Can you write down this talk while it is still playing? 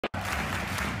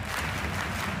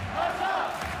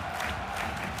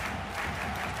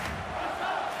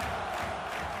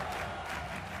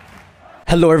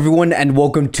Hello everyone and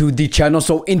welcome to the channel.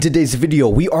 So in today's video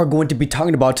we are going to be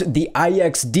talking about the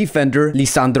Ajax defender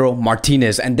Lisandro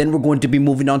Martinez, and then we're going to be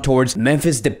moving on towards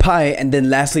Memphis Depay, and then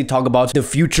lastly talk about the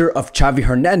future of Xavi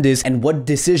Hernandez and what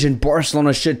decision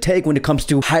Barcelona should take when it comes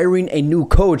to hiring a new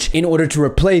coach in order to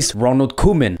replace Ronald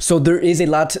Koeman. So there is a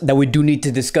lot that we do need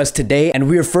to discuss today, and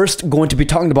we are first going to be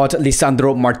talking about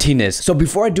Lisandro Martinez. So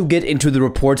before I do get into the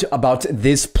report about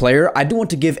this player, I do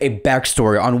want to give a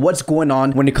backstory on what's going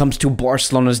on when it comes to Barcelona's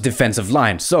defensive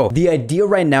line. So the idea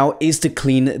right now is to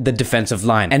clean the defensive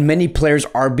line, and many players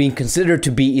are being considered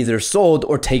to be either sold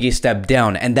or take a step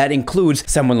down, and that includes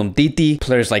Samuel Umtiti,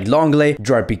 players like Longley,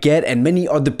 Gerard Piquet, and many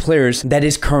other players that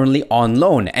is currently on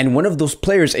loan, and one of those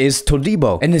players is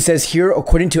Todibo. And it says here,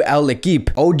 according to El Equipe,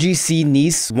 OGC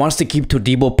Nice wants to keep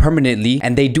Todibo permanently,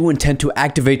 and they do intend to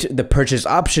activate the purchase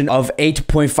option of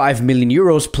 8.5 million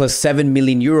euros plus 7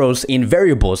 million euros in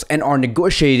variables, and are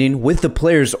negotiating with the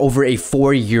players over a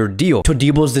 4-year deal.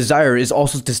 Todibo's desire is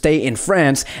also to stay in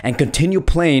France and continue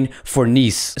playing for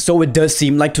Nice. So it does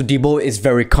seem like Todibo is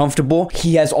very comfortable.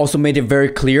 He has also made it very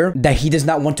clear that he does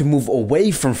not want to move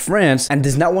away from France and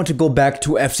does not want to go back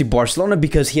to FC Barcelona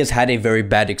because he has had a very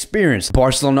bad experience.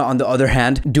 Barcelona, on the other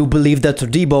hand, do believe that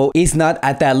Todibo is not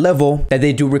at that level that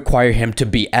they do require him to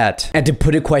be at. And to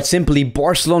put it quite simply,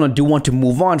 Barcelona do want to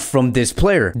move on from this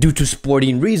player due to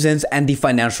sporting reasons and the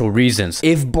financial reasons.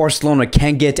 If Barcelona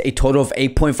can get a total of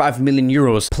 8.5 million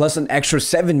euros plus an extra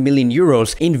 7 million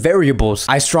euros in variables,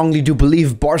 I strongly do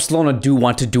believe Barcelona do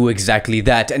want to do exactly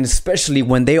that, and especially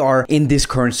when they are in this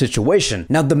current situation.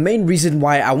 Now, the main reason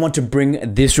why I want to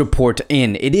bring this report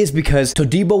in, it is because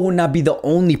Todibo will not be the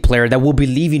only player that will be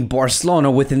leaving Barcelona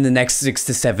within the next 6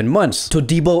 to 7 months.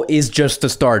 Todibo is just the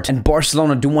start, and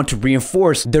Barcelona do want to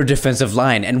reinforce their defensive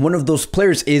line, and one of those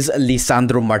players is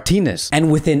Lisandro Martinez.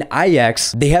 And within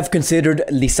Ajax, they have considered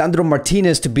Lisandro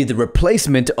Martinez to be the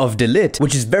replacement of De Ligt,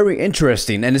 which is very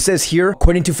interesting. And it says here,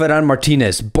 according to Ferran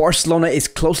Martinez, Barcelona is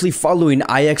closely following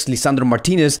Ajax Lisandro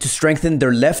Martinez to strengthen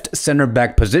their left center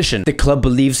back position. The club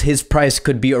believes his price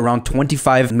could be around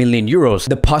 25 million euros.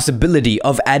 The possibility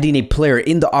of adding a player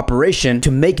in the operation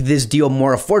to make this deal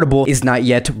more affordable is not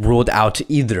yet ruled out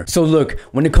either. So look,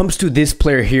 when it comes to this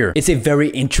player here, it's a very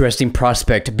interesting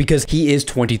prospect because he is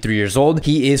 23 years old,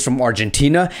 he is from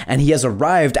Argentina, and he has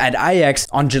arrived at Ajax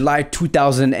on July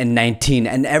 2019,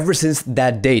 and ever since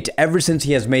that date, ever since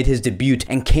he has made his debut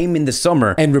and came in the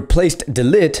summer and replaced De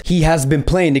Ligt, he has been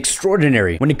playing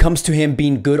extraordinary. When it comes to him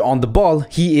being good on the ball,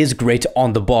 he is great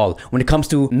on the ball. When it comes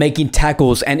to making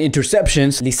tackles and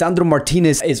interceptions, Lisandro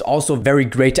Martinez is also very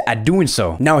great at doing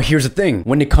so. Now here's the thing,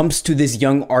 when it comes to this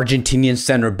young Argentinian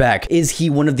center back, is he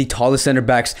one of the tallest center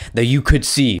backs that you could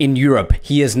see in Europe?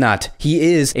 He is not. He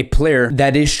is a player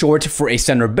that is short for a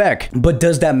center back. But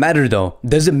does that matter though?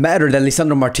 Does it matter that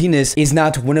Lisandro Martinez is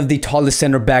not one of the tallest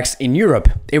center backs in Europe?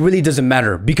 It really doesn't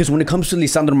matter, because when it comes to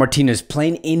Lisandro Martinez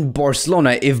playing in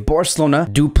Barcelona, if Barcelona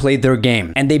do play their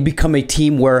game and they become a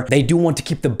team where they do want to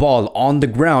keep the ball on the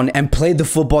ground and play the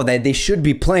football that they should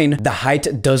be playing, the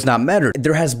height does not matter.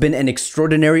 There has been an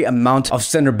extraordinary amount of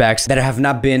center backs that have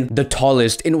not been the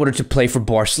tallest in order to play for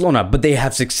Barcelona, but they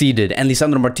have succeeded, and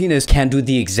Lisandro Martinez can do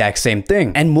the exact same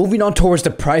thing. And moving on towards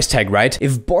the price tag, right?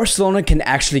 If Barcelona can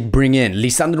actually bring in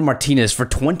Lisandro Martinez for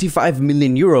 25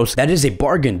 million euros, that is a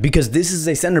bargain, because this is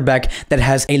a center back that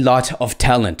has a lot of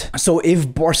talent. So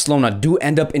if Barcelona do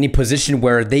end up in a position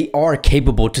where they are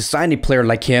capable to sign a player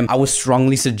like him, I would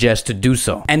strongly suggest to do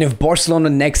so. And if Barcelona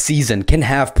next season can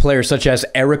have players such as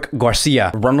Eric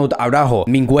Garcia, Ronald Araujo,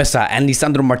 Mingueza, and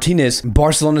Lisandro Martinez,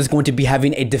 Barcelona is going to be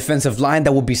having a defensive line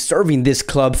that will be serving this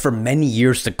club for many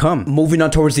years to come. Moving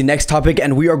on towards the next topic,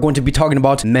 and we are going to be talking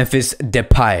about Memphis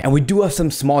Depay. And we do have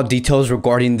some small details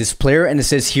regarding this player, and it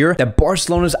says here that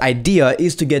Barcelona's idea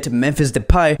is to get Memphis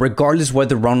Depay regardless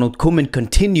whether Ronald Koeman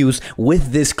continues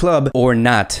with this club or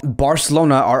not.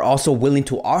 Barcelona are also willing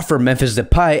to offer Memphis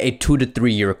Depay a 2 to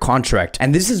 3 year contract.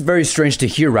 And this is very strange to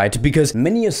hear, right? Because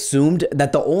many assumed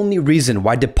that the only reason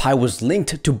why Depay was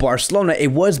linked to Barcelona,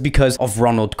 it was because of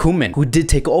Ronald Koeman, who did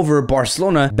take over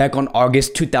Barcelona back on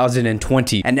August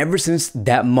 2020. And ever since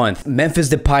that month, Memphis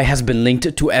Depay has been linked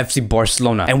to FC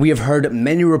Barcelona. And we have heard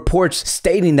many reports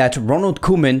stating that Ronald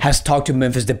Koeman has talked to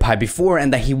Memphis Depay before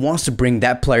and that he wants to bring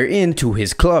that player in to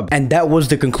his club. And that was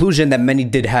the conclusion that many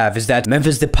did have, is that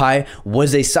Memphis Depay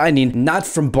was a signing not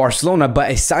from Barcelona,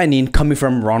 but a signing coming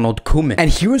from Ronald Koeman.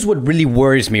 And here's what really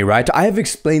worries me, right? I have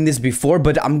explained this before,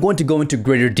 but I'm going to go into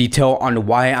greater detail on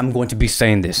why I'm going to be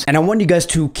saying this. And I want you guys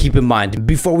to keep in mind,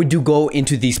 before we do go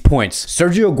into these points,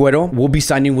 Sergio Aguero will be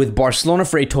signing with Barcelona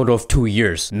for a total of 2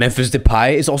 years. Memphis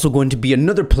Depay is also going to be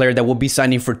another player that will be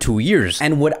signing for 2 years.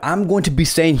 And what I'm going to be be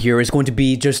saying here is going to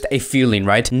be just a feeling,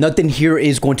 right? Nothing here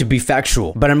is going to be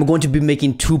factual, but I'm going to be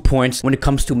making 2 points when it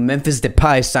comes to Memphis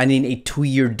Depay signing a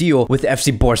 2-year deal with FC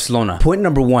Barcelona. Point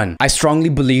number 1, I strongly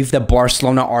believe that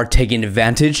Barcelona are taking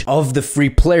advantage of the free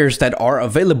players that are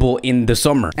available in the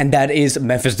summer, and that is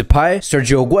Memphis Depay,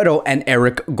 Sergio Aguero, and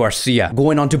Eric Garcia.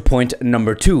 Going on to point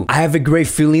number 2, I have a great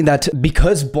feeling that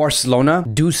because Barcelona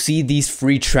do see these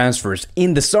free transfers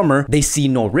in the summer, they see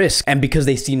no risk, and because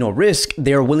they see no risk,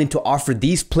 they are willing to offer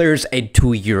these players a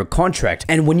 2-year contract.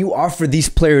 And when you offer these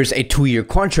players a 2-year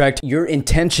contract, your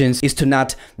intentions is to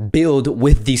not build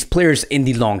with these players in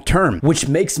the long term, which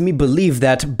makes me believe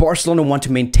that Barcelona want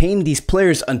to maintain these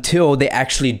players until they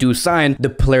actually do sign the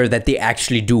player that they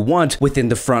actually do want within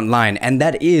the front line, and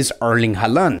that is Erling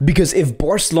Haaland. Because if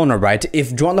Barcelona, right,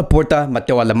 if Joan Laporta,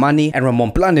 Matteo Alemany, and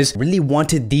Ramon Planes really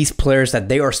wanted these players that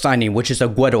they are signing, which is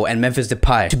Aguero and Memphis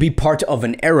Depay, to be part of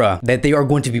an era that they are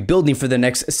going to be building for the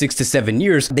next 6 to 7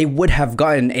 years, they would have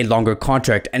gotten a longer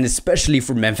contract, and especially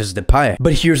for Memphis Depay.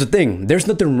 But here's the thing, there's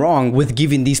nothing wrong with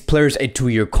giving these players a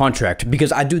 2-year contract,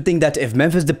 because I do think that if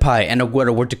Memphis Depay and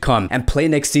Aguero were to come and play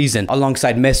next season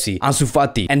alongside Messi, Ansu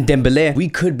Fati, and Dembele, we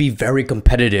could be very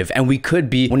competitive, and we could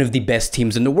be one of the best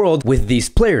teams in the world with these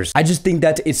players. I just think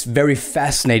that it's very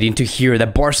fascinating to hear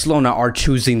that Barcelona are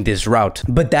choosing this route.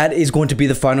 But that is going to be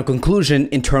the final conclusion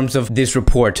in terms of this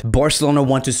report. Barcelona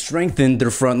want to strengthen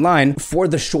their front line for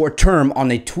the short term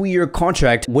on a 2-year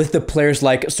contract with the players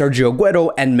like Sergio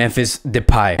Aguero and Memphis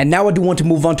Depay. And now I do want to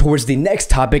move on towards the next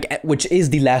topic, which is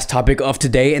the last topic of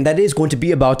today, and that is going to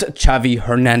be about Xavi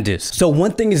Hernandez. So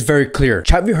one thing is very clear,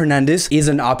 Xavi Hernandez is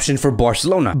an option for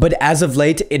Barcelona, but as of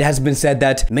late, it has been said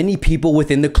that many people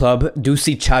within the club do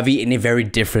see Xavi in a very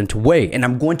different way, and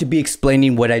I'm going to be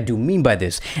explaining what I do mean by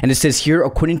this. And it says here,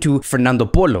 according to Fernando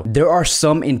Polo, there are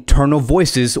some internal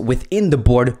voices within the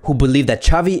board who believe that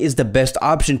Xavi is the best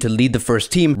option to lead the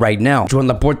first team right now. Joan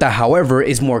Laporta, however,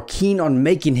 is more keen on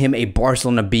making him a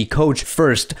Barcelona B coach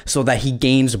first so that he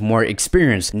gains more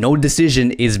experience. No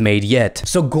decision is made yet.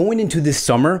 So going into this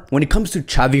summer, when it comes to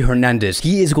Xavi Hernandez,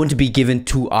 he is going to be given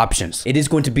 2 options. It is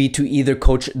going to be to either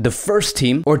coach the first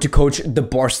team or to coach the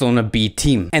Barcelona B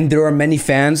team. And there are many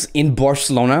fans in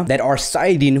Barcelona that are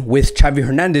siding with Xavi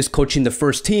Hernandez coaching the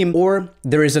first team, or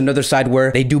there is another side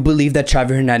where they do believe that Xavi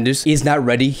Hernandez is not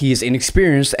ready, he is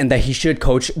inexperienced, and that he should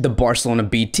coach the Barcelona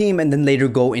B team and then later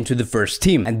go into the first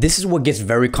team. And this is what gets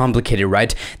very complicated,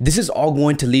 right? This is all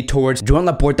going to lead towards Joan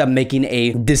Laporta making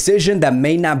a decision that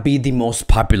may not be the most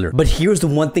popular. But here's the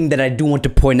one thing that I do want to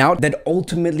point out that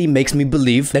ultimately makes me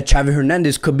believe that Xavi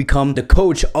Hernandez could become the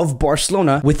coach of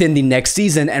Barcelona within the next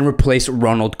season and replace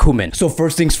Ronald Koeman. So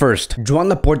first things first, Joan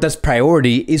Laporta's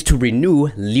priority is to renew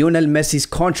Lionel Messi's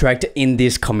contract in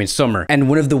this coming summer. And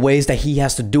one of the ways that he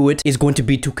has to do it is going to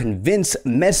be to convince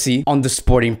Messi on the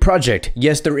sporting project.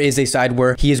 Yes, there is a side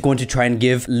where he is going to try and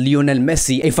give Lionel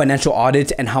Messi a financial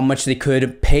audit and how much they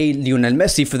could pay Lionel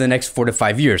Messi for the next 4 to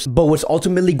 5 years. But what's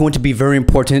ultimately going to be very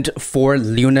important for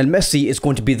Lionel Messi is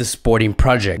going to be the sporting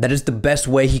project. That is the best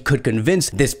way he could convince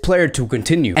this player to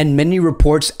continue. And many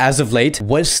reports as of late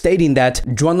was stating that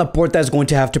Joan Laporta is going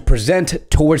to have to present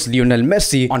towards Lionel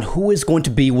Messi on who is going to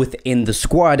be within the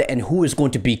squad and who is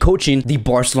going to be coaching the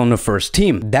Barcelona first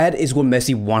team. That is what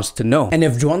Messi wants to know. And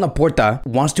if Joan Laporta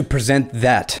wants to present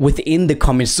that within the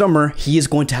coming summer, he is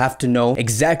going to have to know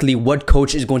exactly what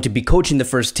coach is going to be coaching the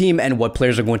first team and what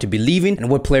players are going to be leaving and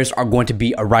what players are going to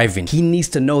be arriving. He needs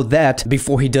to know that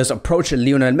before he does approach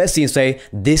Lionel Messi and say,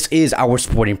 this is our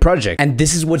sporting project. And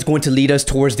this is what's going to lead us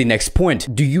towards the next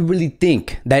point. Do you really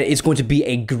think that it's going to be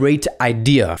a great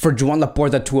idea for Joan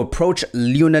Laporta to approach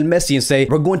Lionel Messi and say,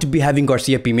 we're going to be having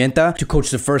Garcia Pimienta to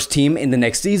coach the first team in the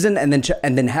next season, and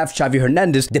then have Xavi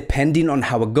Hernandez, depending on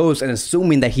how it goes and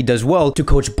assuming that he does well, to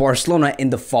coach Barcelona in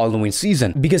the following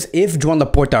season? Because if Joan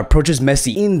Laporta approaches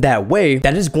Messi in that way,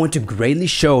 that is going to greatly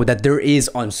show that there is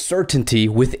uncertainty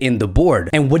within the board.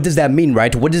 And what does that mean,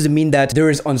 right? What does it mean that there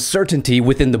is uncertainty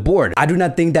within the board? I do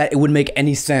not think that it would make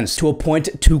any sense to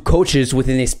appoint 2 coaches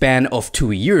within a span of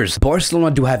 2 years.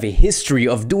 Barcelona do have a history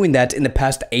of doing that in the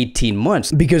past 18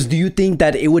 months. Because do you think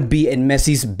that it would be in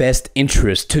Messi's best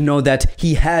interest to know that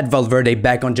he had Valverde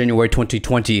back on January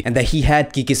 2020 and that he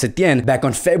had Quique Setién back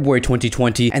on February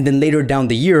 2020, and then later down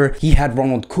the year he had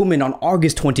Ronald Koeman on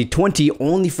August 2020,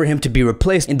 only for him to be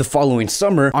replaced in the following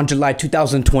summer on July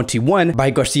 2021 by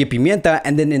Garcia Pimienta,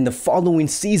 and then in the following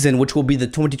season, which will be the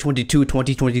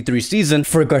 2022-2023 season,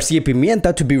 for Garcia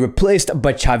Pimienta to be replaced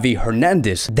by Xavi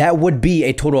Hernandez? That would be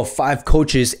a total of 5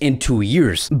 coaches in 2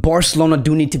 years. Barcelona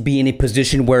do need to be in a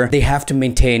position where they have to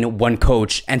maintain one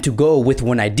coach and to go with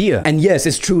one idea. And yes,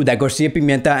 it's true that Garcia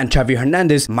Pimienta and Xavi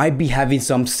Hernandez might be having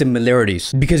some similarities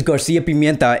priorities, because Garcia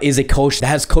Pimienta is a coach that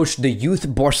has coached the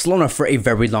youth Barcelona for a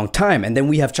very long time. And then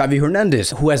we have Xavi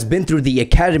Hernandez, who has been through the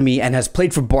academy and has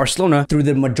played for Barcelona through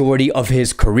the majority of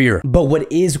his career. But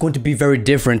what is going to be very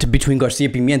different between Garcia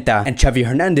Pimienta and Xavi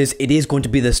Hernandez, it is going to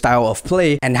be the style of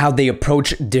play and how they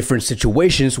approach different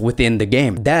situations within the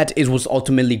game. That is what's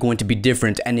ultimately going to be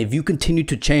different. And if you continue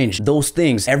to change those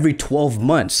things every 12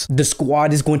 months, the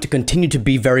squad is going to continue to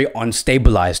be very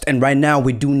unstabilized. And right now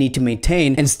we do need to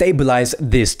maintain and stabilize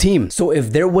this team. So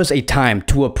if there was a time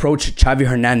to approach Xavi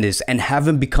Hernandez and have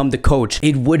him become the coach,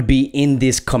 it would be in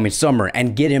this coming summer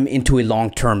and get him into a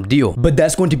long-term deal. But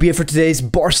that's going to be it for today's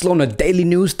Barcelona Daily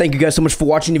News. Thank you guys so much for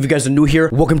watching. If you guys are new here,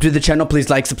 welcome to the channel. Please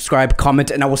like, subscribe,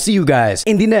 comment, and I will see you guys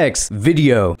in the next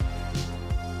video.